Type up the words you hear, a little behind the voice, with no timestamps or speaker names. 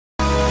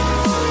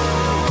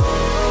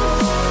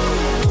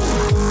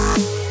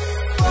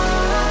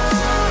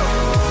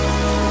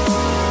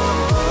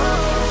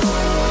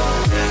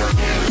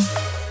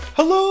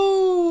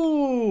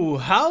Hello!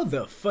 How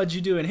the fudge you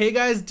doing? Hey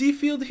guys,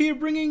 D-Field here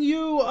bringing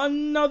you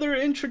another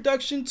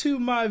introduction to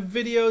my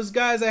videos.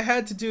 Guys, I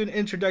had to do an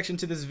introduction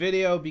to this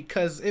video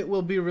because it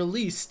will be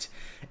released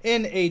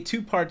in a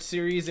two-part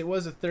series. It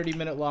was a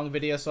 30-minute long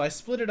video, so I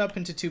split it up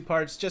into two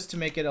parts just to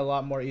make it a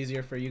lot more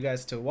easier for you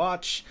guys to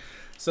watch.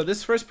 So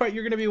this first part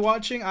you're going to be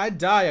watching, I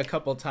die a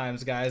couple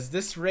times, guys.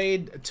 This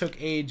raid took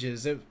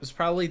ages. It was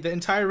probably, the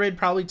entire raid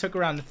probably took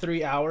around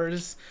 3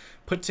 hours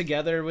put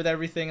together with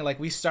everything. Like,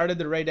 we started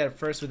the raid at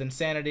first with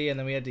Insanity, and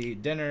then we had to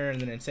eat dinner,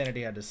 and then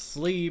Insanity had to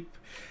sleep,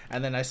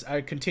 and then I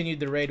continued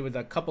the raid with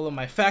a couple of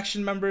my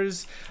faction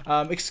members.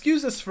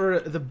 Excuse us for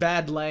the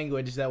bad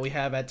language that we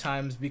have at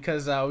times,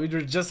 because we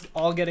were just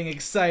all getting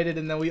excited,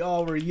 and then we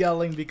all were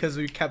yelling because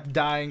we kept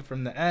dying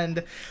from the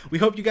end. We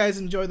hope you guys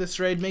enjoy this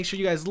raid. Make sure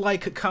you guys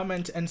like,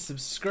 comment, and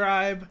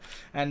subscribe,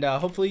 and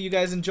hopefully you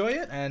guys enjoy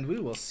it, and we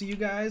will see you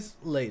guys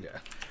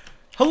later.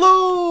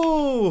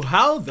 Hello!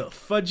 How the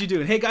fudge you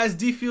doing? Hey guys,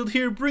 D-Field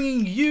here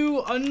bringing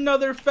you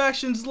another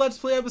Factions Let's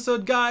Play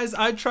episode. Guys,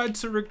 I tried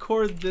to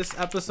record this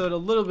episode a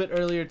little bit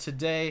earlier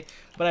today,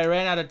 but I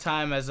ran out of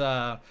time as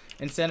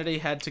Insanity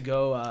had to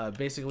go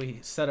basically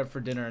set up for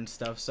dinner and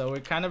stuff. So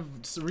we're kind of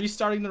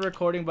restarting the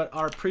recording, but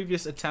our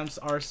previous attempts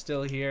are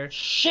still here.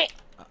 Shit!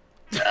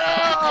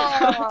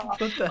 What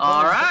the hell?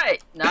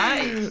 Alright,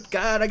 nice.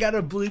 God, I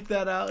gotta bleep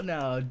that out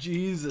now.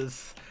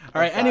 Jesus.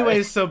 Alright,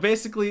 anyways, so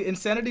basically,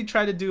 Insanity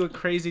tried to do a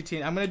crazy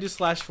team. I'm gonna do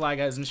 /fly,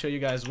 guys, and show you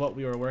guys what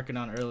we were working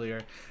on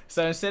earlier.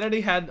 So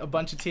Insanity had a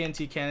bunch of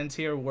TNT cannons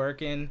here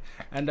working,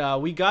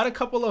 and we got a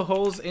couple of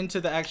holes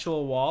into the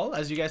actual wall,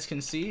 as you guys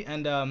can see,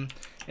 and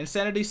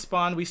Insanity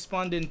spawned. We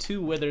spawned in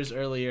 2 withers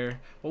earlier,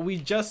 but we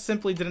just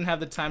simply didn't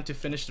have the time to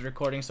finish the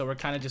recording, so we're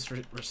kind of just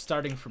we're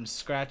starting from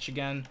scratch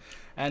again.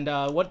 And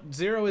what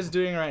Zero is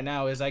doing right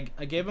now is I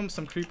gave him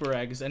some creeper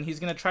eggs, and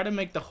he's gonna try to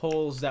make the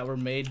holes that were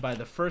made by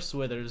the first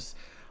withers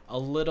a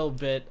little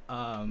bit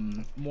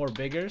more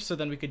bigger, so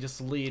then we could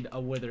just lead a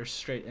wither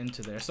straight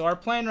into there. So our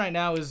plan right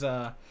now is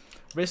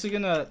basically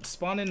gonna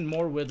spawn in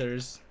more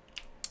withers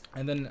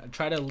and then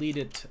try to lead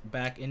it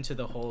back into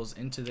the holes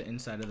into the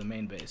inside of the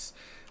main base.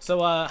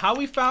 So how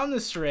we found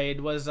this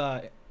raid was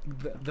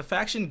the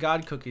faction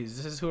GodCookies.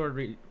 This is who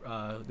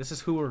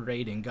we're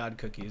raiding,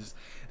 GodCookies.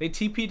 They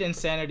TP'd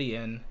Insanity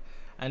in,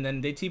 and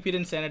then they TP'd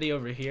Insanity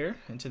over here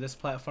into this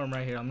platform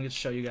right here. I'm gonna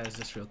show you guys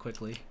this real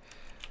quickly.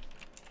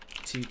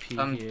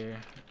 TP here.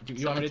 Do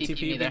you want me to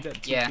TP?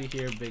 TP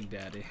here, Big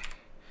Daddy.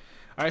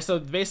 Alright, so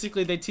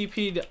basically they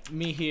TP'd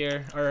me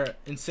here, or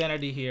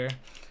Insanity here,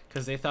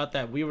 because they thought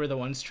that we were the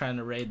ones trying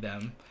to raid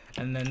them.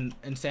 And then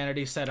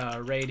Insanity set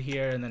a raid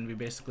here, and then we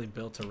basically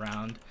built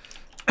around.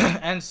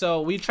 And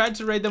so we tried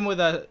to raid them with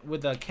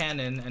a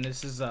cannon, and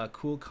this is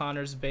Cool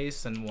Connor's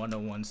base and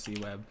 101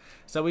 C-Web.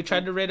 So we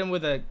tried to raid them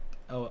with a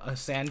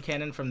sand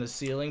cannon from the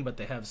ceiling, but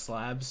they have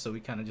slabs, so we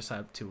kind of just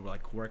have to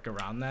like work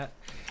around that.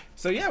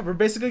 So yeah, we're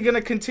basically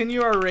gonna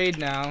continue our raid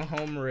now,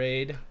 home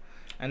raid,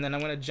 and then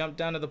I'm gonna jump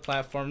down to the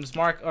platforms.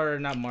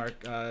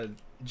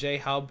 Jay,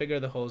 how big are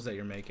the holes that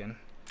you're making?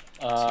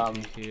 Kind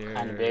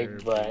of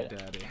big, but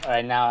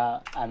right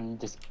now I'm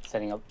just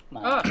setting up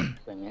my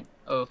equipment.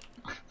 Oh.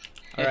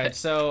 All right,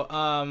 so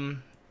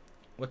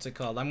what's it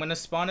called? I'm gonna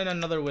spawn in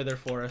another wither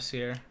for us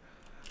here,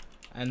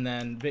 and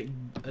then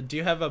do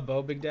you have a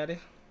bow, Big Daddy?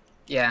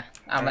 Yeah,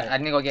 right. I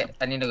need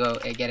to go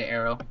get an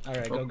arrow. All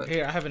right, go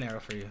here. I have an arrow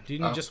for you. Do you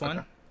need just one?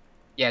 Okay.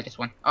 Yeah, just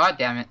one. Oh,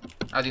 damn it!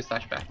 I'll do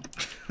flashback.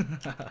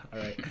 All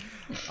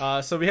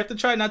right. So we have to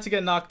try not to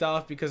get knocked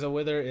off because a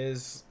wither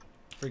is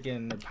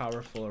freaking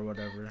powerful or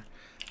whatever.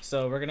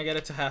 So we're gonna get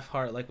it to half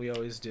heart like we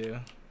always do.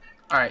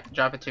 All right,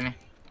 drop it to me.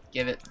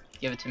 Give it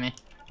to me.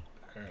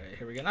 All right,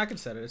 here we go. I can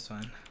set it. It's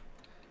fine.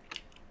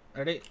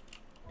 Ready?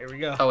 Here we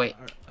go. Oh wait.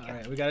 All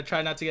right, we gotta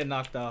try not to get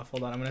knocked off.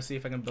 Hold on, I'm gonna see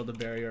if I can build a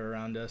barrier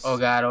around us. Oh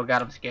god,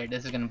 I'm scared.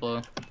 This is gonna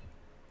blow.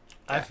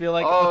 I feel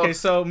like okay.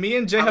 So me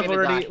and Jay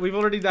we've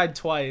already died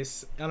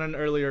twice on an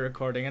earlier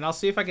recording, and I'll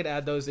see if I could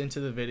add those into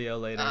the video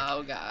later.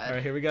 Oh god. All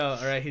right, here we go.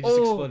 All right, he just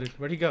exploded.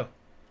 Where'd he go?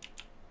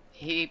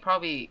 He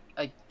probably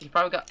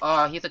got.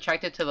 Oh, he's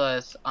attracted to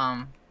this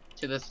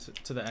to the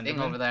Enderman thing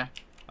over there.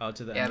 Oh,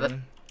 to the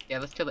Enderman.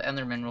 Let's kill the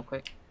Enderman real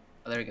quick.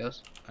 Oh, there he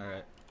goes. All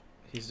right,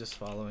 he's just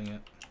following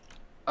it.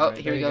 Oh, right,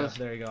 here he goes.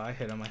 There you go. I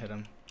hit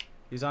him.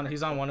 He's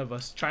on one of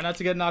us. Try not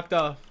to get knocked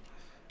off.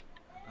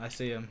 I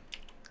see him.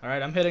 All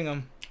right, I'm hitting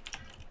him.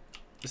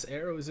 This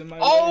arrow is in my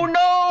way. Oh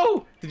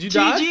no! Did you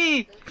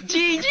die?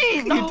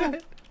 GG! No!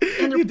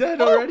 You dead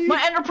already?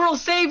 My ender pearl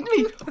saved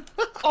me!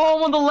 Oh,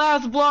 I'm on the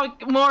last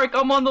block, Mark.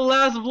 I'm on the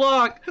last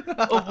block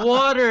of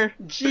water.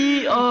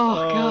 Oh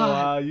god.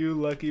 Wow, you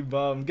lucky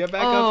bum. Get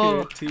back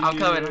up here. I'm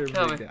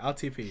coming. I'll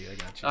TP you. I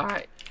got you. All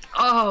right.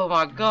 Oh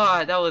my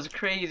god, that was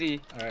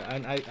crazy. All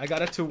right, I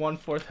got it to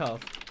 1/4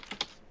 health.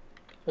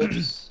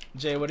 Oops.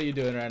 Jay, what are you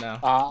doing right now?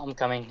 I'm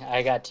coming.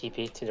 I got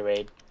TP to the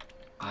raid.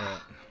 All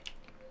right.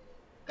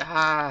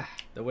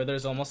 The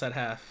wither's almost at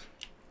half.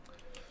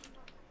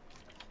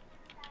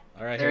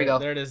 All right, there we go.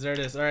 There it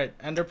is. All right,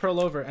 ender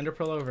pearl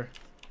over.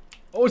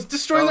 Oh, it's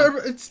destroying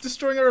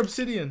our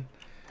obsidian.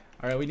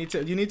 All right, you need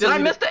to. Did I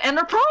miss the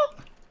ender pearl?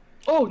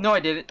 Oh no, I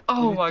did it.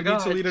 Oh my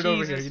god. You need to lead it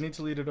over here. Jesus. You need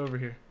to lead it over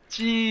here.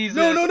 Jesus.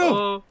 No, no, no.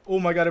 Oh, Oh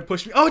my god, it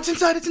pushed me. Oh, it's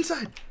inside. It's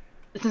inside.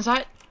 it's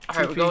inside. All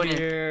right, we're going in.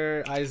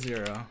 Here,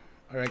 I0.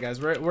 All right,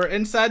 guys, we're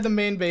inside the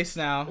main base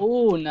now.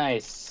 Oh,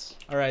 nice.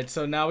 All right,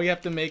 so now we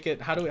have to make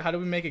it. How do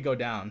we make it go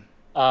down?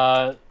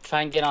 Try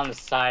and get on the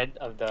side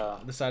of the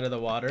side of the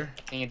water.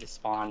 I think it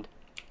despawned.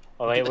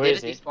 Oh wait, where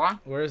is it? Despawn?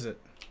 Where is it?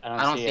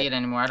 I don't see it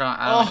anymore.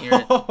 I don't hear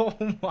it. Oh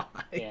my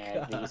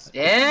god.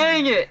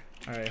 Dang it!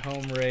 All right,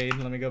 home raid.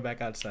 Let me go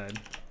back outside.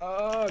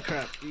 Oh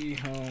crap!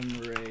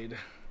 Home raid.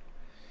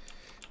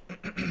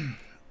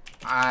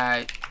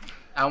 I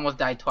almost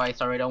died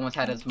twice already. I almost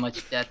had as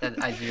much death as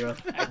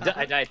I0.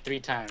 I died 3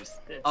 times.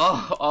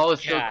 Oh,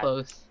 it's so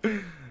close.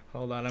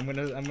 Hold on, I'm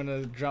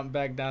gonna jump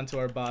back down to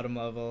our bottom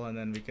level, and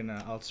then we can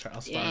I'll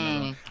spawn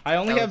Dang, I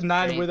only have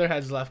 9 great.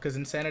 witherheads left because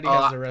Insanity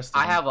has the rest.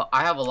 I have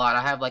a lot.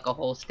 I have like a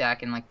whole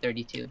stack and like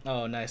 32.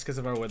 Oh, nice, because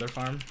of our wither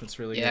farm. That's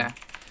really good.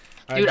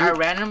 Right, dude, I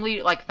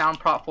randomly like found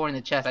prop 4 in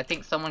the chest. I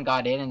think someone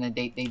got in and then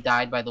they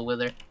died by the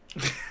wither.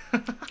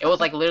 It was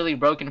like literally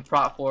broken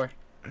prop 4.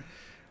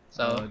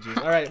 So.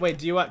 Oh, all right, wait.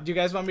 Do you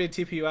guys want me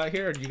to TP you out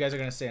here, or do you guys are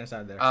gonna stay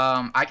inside there?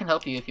 I can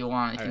help you if you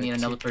want. If you need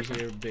another person.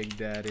 Here, Big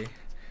Daddy.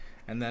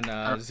 And then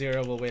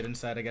Zero will wait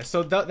inside, I guess.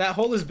 So that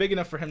hole is big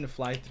enough for him to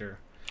fly through.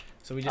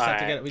 So we just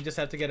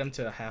have to get him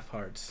to half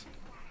hearts.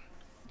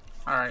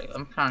 All right,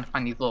 I'm trying to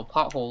find these little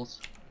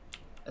potholes.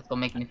 That's gonna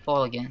make me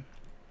fall again.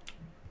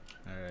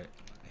 All right,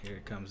 here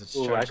it comes. It's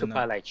Ooh, I could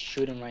probably like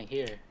shoot him right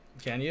here.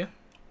 Can you?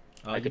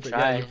 Oh, I could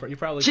try. Yeah, you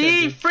probably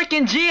G, could.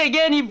 freaking G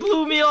again! He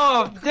blew me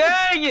off.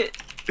 Dang it!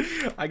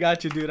 I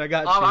got you, dude. I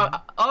got you.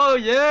 Oh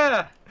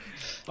yeah.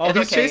 Oh,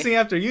 he's chasing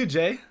after you,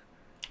 Jay.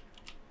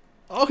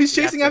 Oh, he's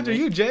chasing after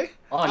you, Jay.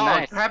 Oh,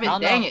 nice.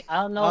 Dang it.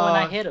 I don't know when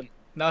I hit him.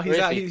 No, he's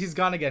out. He's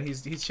gone again.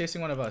 He's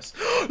chasing one of us.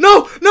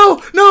 No,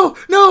 no, no,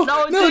 no,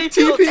 no,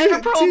 TP,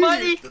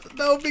 TP.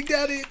 No, Big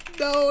Daddy.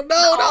 No,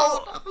 no,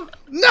 no.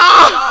 No!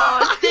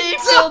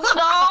 No,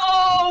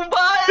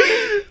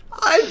 buddy!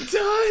 I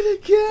died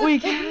again. We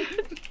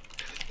can't.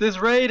 This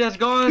raid has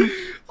gone.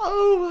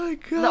 Oh my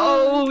god.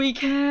 No, we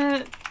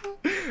can't.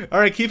 All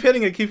right, keep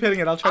hitting it. Keep hitting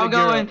it. I'll try to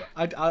gear up.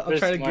 I'll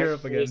try to gear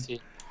up again.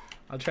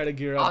 I'll try to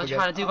gear up again.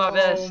 I'll try to do my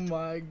best. Oh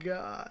my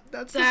god.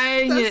 That's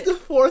the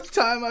 4th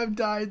time I've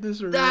died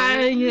this raid.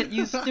 Dang it,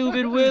 you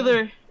stupid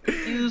wither.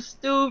 You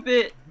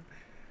stupid.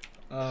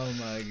 Oh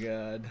my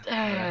god.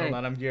 Right, hold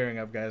on, I'm gearing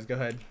up, guys. Go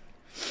ahead.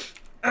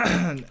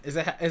 Is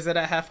it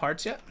at half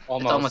hearts yet? It's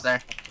almost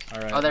there.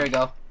 All right. Oh, there we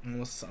go.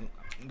 I'm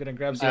gonna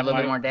grab a little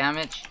bit more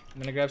damage.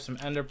 I'm gonna grab some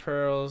ender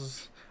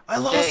pearls. I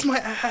lost my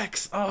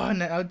axe. Oh,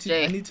 now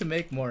I need to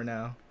make more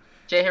now.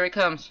 Jay, here he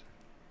comes.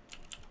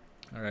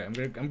 All right,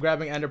 I'm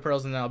grabbing ender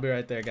pearls and then I'll be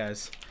right there,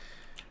 guys.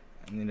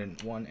 I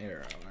need 1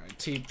 arrow. All right,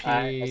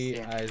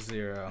 TP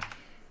I0.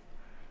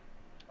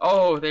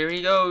 Oh, there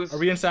he goes. Are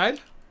we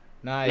inside?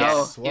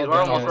 Nice. No,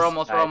 we're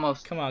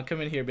almost. Come on, come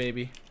in here,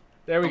 baby.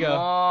 There we go. Come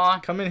on.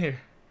 Come in here.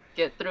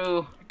 Get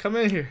through. Come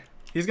in here.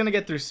 He's gonna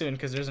get through soon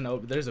because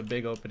there's a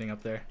big opening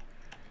up there.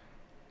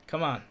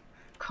 Come on.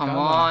 Come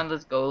on.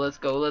 Let's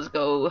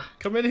go.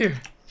 Come in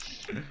here.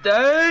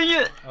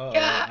 Dang it.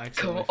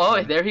 Come on.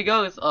 Oh, there he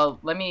goes.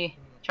 Let me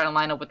try to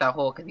line up with that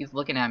hole because he's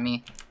looking at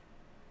me.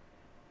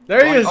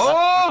 There he is.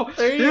 Oh,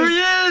 there he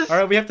is. All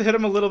right, we have to hit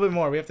him a little bit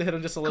more. We have to hit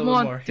him just a little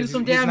bit more. Do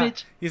some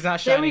damage. He's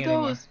not shining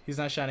anymore. He's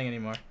not shining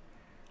anymore.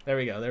 There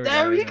we go.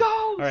 There he goes.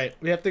 All right,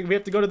 we have to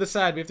go to the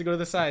side. We have to go to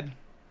the side.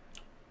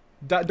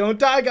 Don't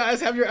die,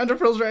 guys. Have your ender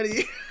pearls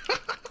ready.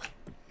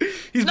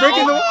 He's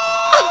breaking the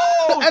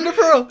ender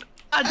pearl.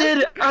 I did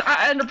it.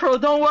 I ender pearl.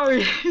 Don't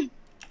worry.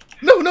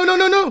 No.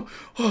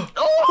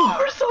 Oh,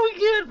 we're so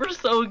good. We're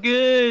so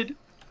good.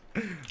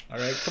 All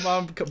right, come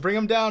on. Bring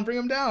him down. Bring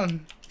him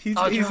down. He's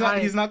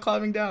not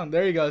climbing down.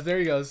 There he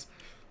goes.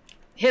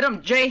 Hit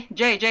him, Jay,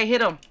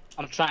 hit him.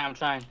 I'm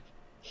trying.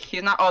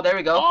 He's not. Oh, there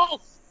we go.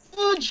 Oh,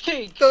 fudge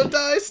cake. Don't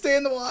die. Stay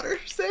in the water.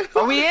 Stay in the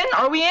water.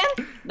 Are we in?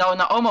 No,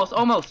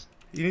 almost.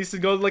 He needs to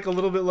go like a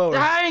little bit lower.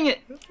 Dang it.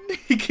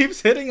 He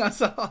keeps hitting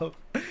us off.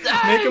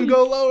 Make him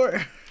go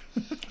lower.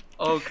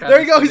 Oh crap. There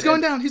you go. He's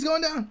going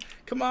down.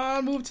 Come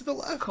on, move to the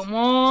left. Come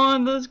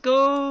on, let's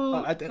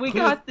go. We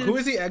got this. Who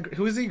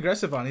is he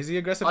aggressive on? Is he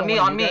aggressive on me?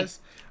 All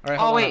right,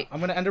 hold on.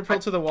 I'm gonna ender pearl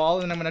to the wall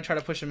and I'm gonna try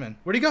to push him in.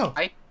 Where'd he go?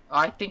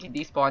 I think he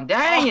despawned.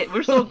 Dang it,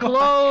 we're so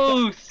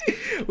close.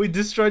 We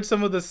destroyed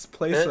some of this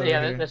place over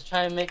here.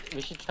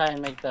 We should try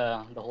and make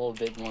the hole a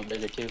bit more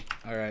bigger too.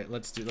 All right,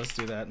 let's do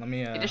that. Let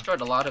me. We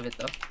destroyed a lot of it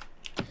though.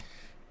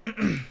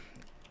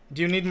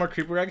 Do you need more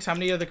creeper eggs? How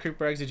many of the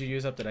creeper eggs did you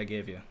use up that I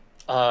gave you?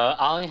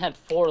 I only had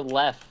 4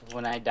 left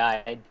when I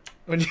died.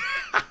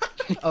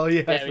 Oh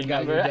yeah, I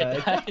forgot you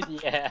died.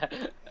 Yeah.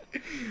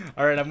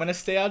 All right, I'm gonna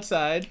stay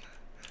outside.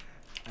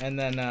 And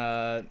then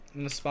I'm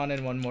gonna spawn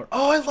in one more.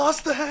 Oh, I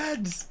lost the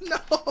heads! No!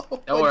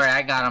 Don't worry,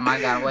 I got him.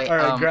 Wait,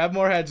 Alright, grab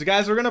more heads.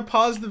 Guys, we're gonna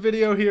pause the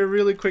video here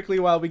really quickly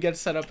while we get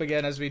set up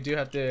again, as we do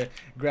have to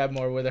grab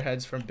more wither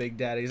heads from Big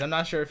Daddy's. I'm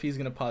not sure if he's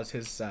gonna pause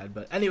his side,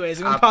 but anyways,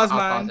 I'm gonna pause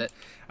mine. Pause it.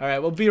 Alright,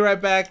 we'll be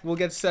right back. We'll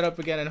get set up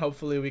again, and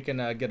hopefully we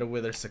can get a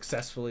wither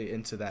successfully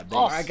into that base.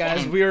 Alright,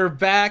 guys, we are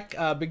back.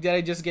 Big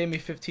Daddy just gave me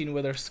 15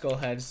 wither skull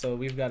heads, so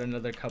we've got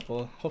another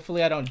couple.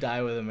 Hopefully I don't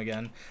die with him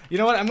again. You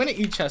know what? I'm gonna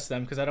eat chest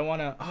them, because I don't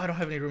want to... Oh, I don't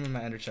have any room in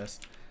my ender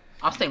chest.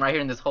 I'm staying right here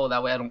in this hole,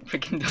 that way I don't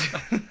freaking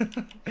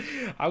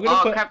die. I'm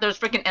gonna put... crap, there's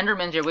freaking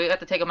endermen here. We have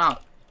to take them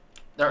out.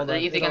 They're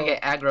easily gonna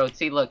get aggroed.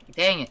 See, look.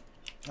 Dang it.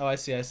 Oh, I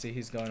see.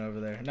 He's going over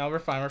there. No, we're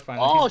fine.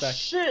 Oh,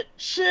 shit.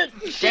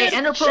 Jay,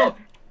 Ender Pro.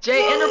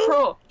 Jay, Ender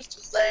Pro. It's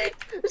too late.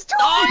 It's too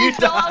Oh, late. you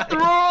fell off the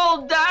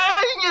roll.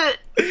 Dang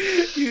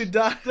it. You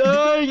died.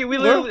 Dang it. We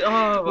literally...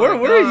 Where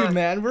are you,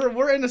 man?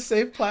 We're in a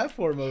safe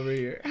platform over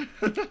here.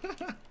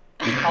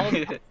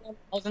 I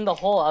was in the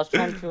hole. I was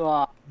trying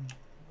to,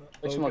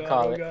 Oh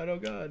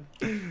whatchamacallit. god.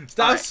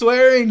 Stop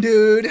swearing,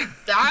 dude.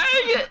 Dang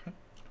it.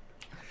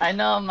 I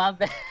know, my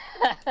bad.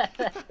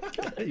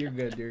 You're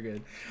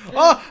good.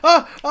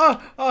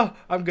 Oh,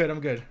 I'm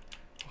good.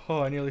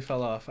 Oh, I nearly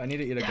fell off. I need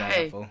to eat a god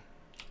apple.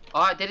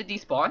 Oh, did it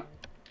despawn?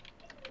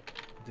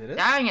 Did it?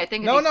 Dang, I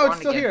think it No, despawned it's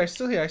still again. here. It's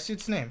still here. I see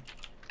its name.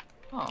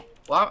 Oh,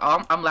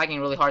 well, I'm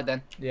lagging really hard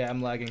then. Yeah,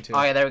 I'm lagging too.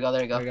 Oh yeah, there we go.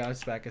 There we go.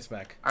 It's back.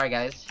 All right,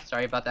 guys.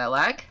 Sorry about that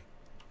lag.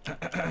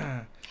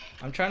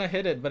 I'm trying to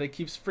hit it, but it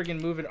keeps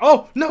freaking moving.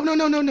 Oh no!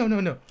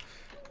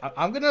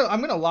 I'm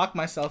gonna lock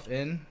myself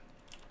in,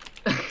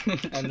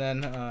 and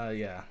then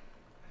yeah,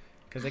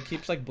 because it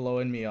keeps like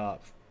blowing me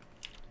off.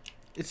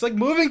 It's like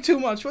moving too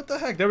much. What the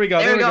heck? There we go.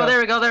 There we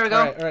go.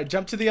 All right.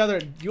 Jump to the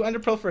other. You ender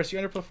pearl first.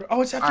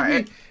 Oh, it's after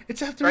me.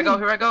 It's after me.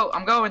 Here I go.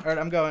 I'm going. All right,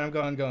 I'm going.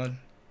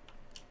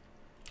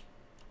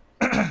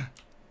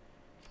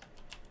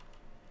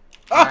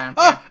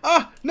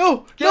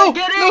 No! Get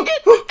in!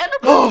 Ender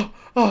pearl.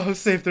 Oh,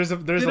 safe. There's a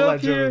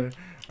ledge over there.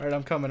 All right,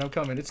 I'm coming.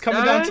 It's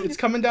coming down. It's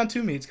coming down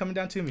to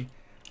me.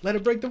 Let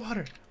it break the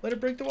water.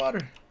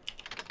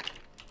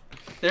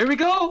 There we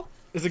go.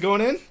 Is it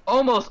going in?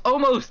 Almost.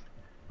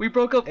 We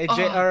broke up. Hey,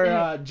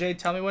 Jay,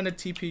 tell me when to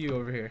TP you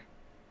over here.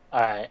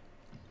 All right.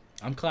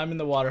 I'm climbing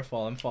the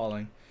waterfall. I'm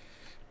falling.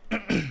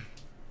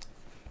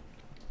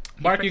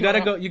 Mark, you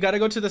gotta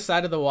go to the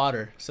side of the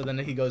water, so then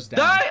he goes down.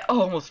 Die!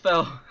 Oh, almost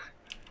fell.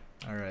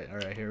 All right.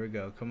 Here we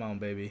go. Come on,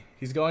 baby.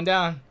 He's going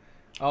down.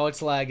 Oh,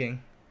 it's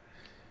lagging.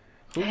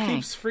 Who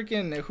keeps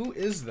freaking? Who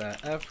is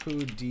that?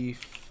 Who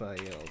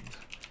defiled?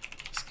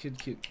 This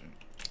kid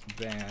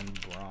ban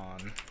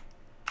Braun.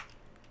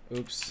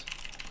 Oops.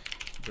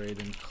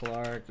 Braden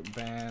Clark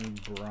ban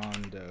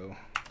Brondo.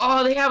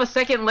 Oh, they have a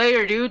second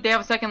layer, dude. They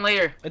have a second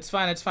layer. It's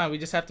fine. We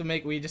just have to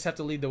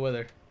lead the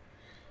wither.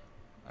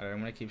 All right, I'm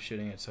gonna keep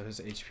shooting it so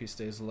his HP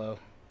stays low.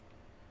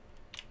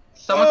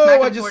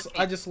 Oh,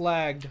 I just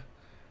lagged.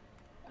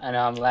 I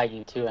know, I'm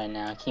lagging too right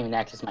now. I can't even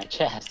access my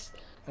chest.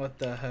 What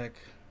the heck?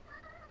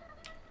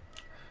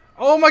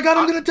 Oh my god,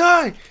 I'm gonna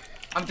die!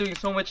 I'm doing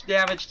so much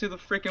damage to the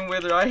freaking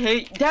wither.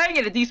 Dang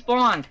it, it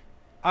despawned.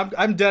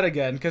 I'm dead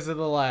again because of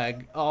the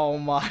lag. Oh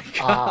my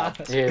god.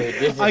 Oh, dude,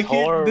 this is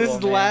horrible,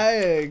 this man.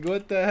 lag.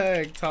 What the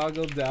heck?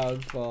 Toggle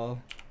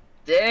downfall.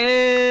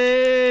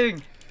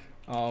 Dang!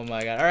 Oh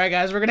my god. Alright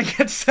guys, we're gonna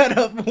get set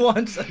up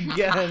once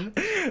again.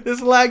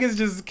 This lag is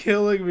just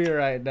killing me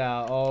right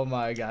now. Oh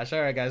my gosh.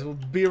 Alright guys, we'll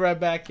be right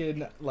back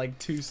in like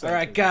 2 seconds.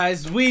 Alright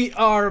guys, we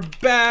are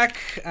back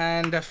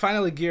and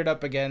finally geared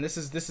up again. This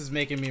is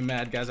making me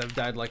mad, guys. I've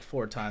died like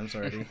 4 times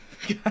already.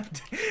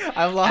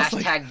 I've lost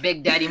 #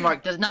 Big Daddy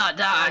Mark does not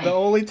die. The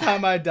only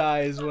time I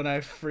die is when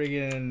I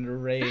friggin'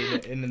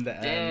 raid in the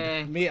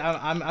end. Me,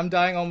 I'm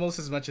dying almost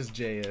as much as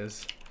Jay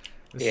is.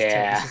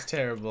 This is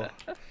terrible.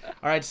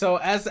 All right, so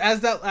as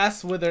that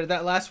last wither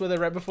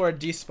right before it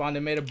despawned,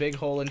 it made a big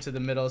hole into the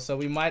middle. So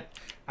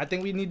I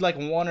think we need like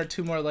 1 or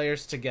 2 more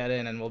layers to get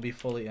in, and we'll be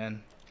fully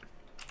in.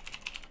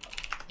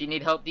 Do you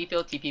need help,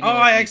 Defil? TP me. Oh,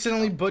 I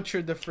accidentally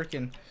butchered the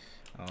freaking.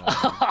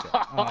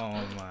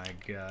 Oh my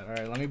god. All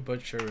right, let me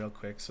butcher real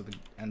quick so the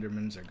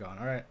endermans are gone.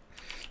 All right.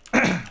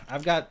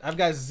 I've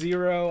got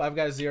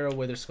 0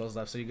 wither skulls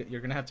left, so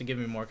you're gonna have to give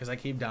me more because I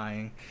keep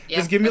dying. Yeah,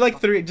 just give me like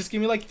 3. Just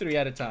give me like 3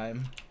 at a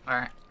time. All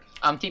right.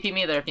 TP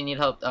me there if you need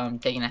help.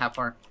 Taking a half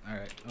heart. All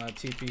right.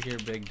 TP here,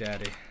 Big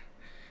Daddy.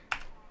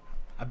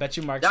 I bet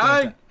you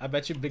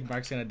Big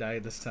Mark's gonna die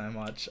this time.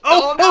 Watch.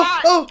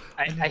 Oh!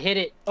 I hit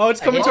it. Oh, it's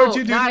coming towards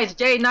you, dude. Nice,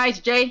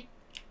 Jay.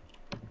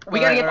 We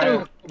gotta get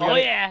through. Oh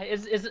yeah,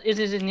 it's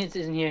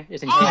in here.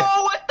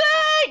 Oh, what the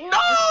heck?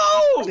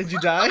 No! Did you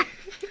die?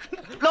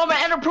 No, my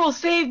Ender Pearl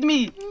saved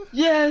me.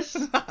 Yes.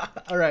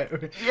 All right.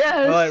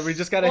 Yes. All right, we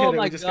just gotta hit it. Oh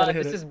my god,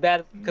 this is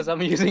bad because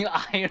I'm using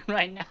iron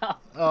right now.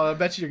 Oh, I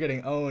bet you're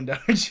getting owned,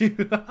 aren't you?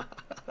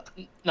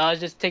 No, it's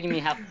just taking me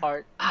half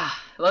heart.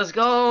 Let's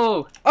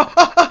go.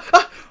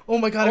 Oh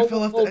my god, I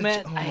fell off the edge.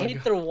 Man, I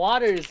hate the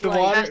waters. The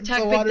water. Big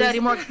Daddy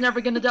Mark's never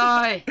gonna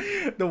die.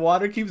 The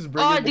water keeps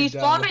bringing me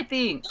down. Despawn my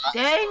thing.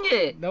 Dang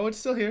it. No, it's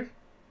still here.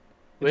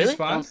 Really?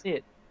 I don't see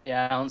it.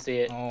 Yeah, I don't see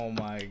it. Oh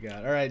my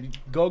god. Alright,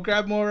 go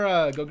grab more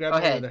more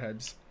wither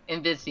heads.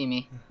 Invid see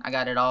me. I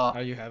got it all. Oh,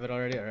 you have it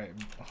already? Alright.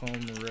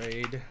 Home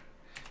raid.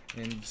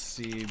 And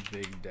see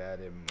Big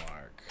Daddy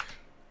Mark.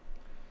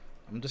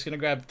 I'm just gonna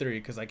grab 3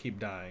 because I keep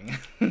dying.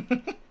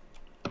 Alright,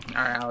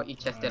 I'll eat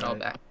chest it all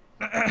back.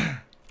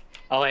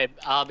 Oh wait,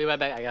 I'll be right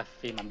back. I gotta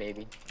feed my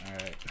baby.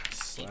 Alright.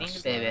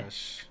 Baby.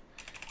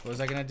 What was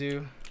I gonna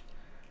do?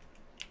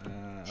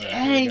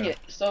 Dang it,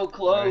 so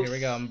close. Alright, here we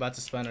go. I'm about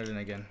to spawn it in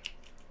again.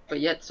 But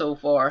yet so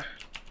far.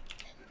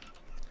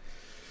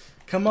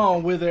 Come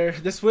on, Wither.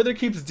 This Wither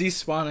keeps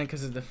despawning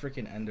because of the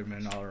freaking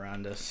Enderman all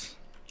around us.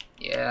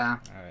 Yeah.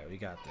 Alright, we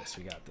got this.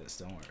 We got this.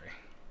 Don't worry.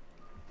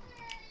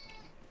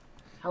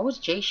 How was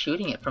Jay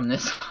shooting it from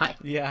this side?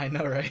 Yeah, I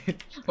know,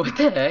 right? What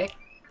the heck?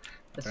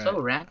 That's so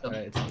random.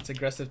 Alright, it's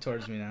aggressive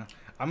towards me now.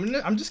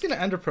 I'm just gonna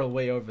Ender Pearl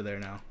way over there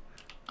now.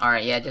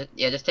 Alright,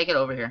 just take it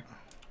over here.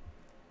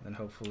 Then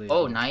hopefully.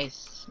 Oh,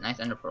 nice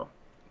Ender Pearl.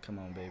 Come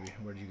on, baby.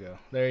 Where'd you go?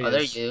 There he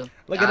is. There you go.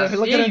 Look at him!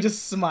 Look at him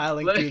just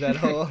smiling through that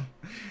hole.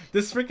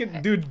 This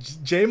freaking dude,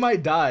 Jay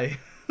might die.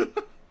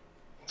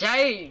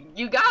 Jay,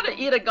 you gotta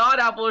eat a god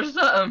apple or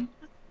something.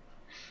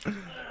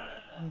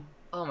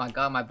 Oh my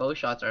god, my bow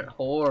shots are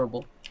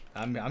horrible.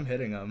 I'm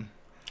hitting him.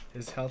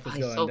 His health is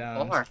He's going so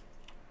down. far.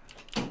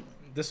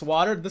 This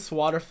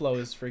water flow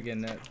is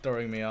freaking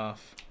throwing me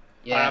off.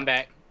 Yeah, Alright, I'm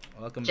back.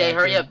 Welcome Jay, back.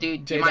 hurry up,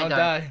 dude. Jay, you might don't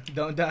die.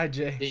 Don't die,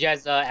 Jay. Did you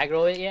guys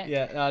aggro it yet?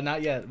 Yeah,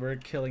 not yet. We're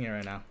killing it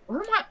right now. Where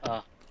am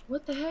I?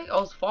 What the heck? I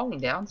was falling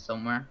down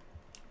somewhere.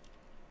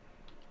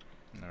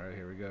 Alright,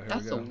 here we go.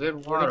 That's a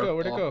weird Where'd it go? waterfall.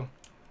 Where'd it go?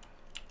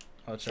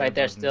 Oh, It's right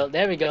there still.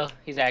 There we go.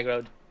 He's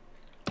aggroed.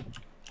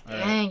 Right.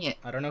 Dang it.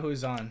 I don't know who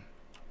he's on.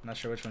 I'm not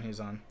sure which one he's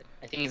on.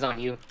 I think he's on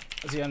you.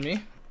 Is he on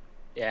me?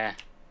 Yeah.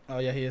 Oh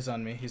yeah, he is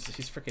on me. He's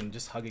freaking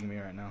just hugging me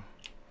right now.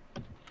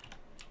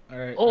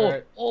 Alright.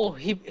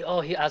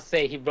 I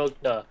say he broke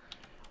the.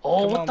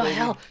 Oh, Come what on, the baby.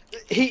 hell?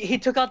 He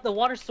took out the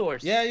water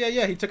source.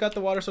 Yeah. He took out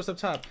the water source up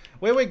top.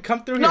 Wait,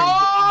 come through here.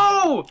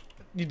 No!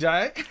 You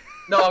die?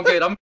 No, I'm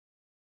good. I'm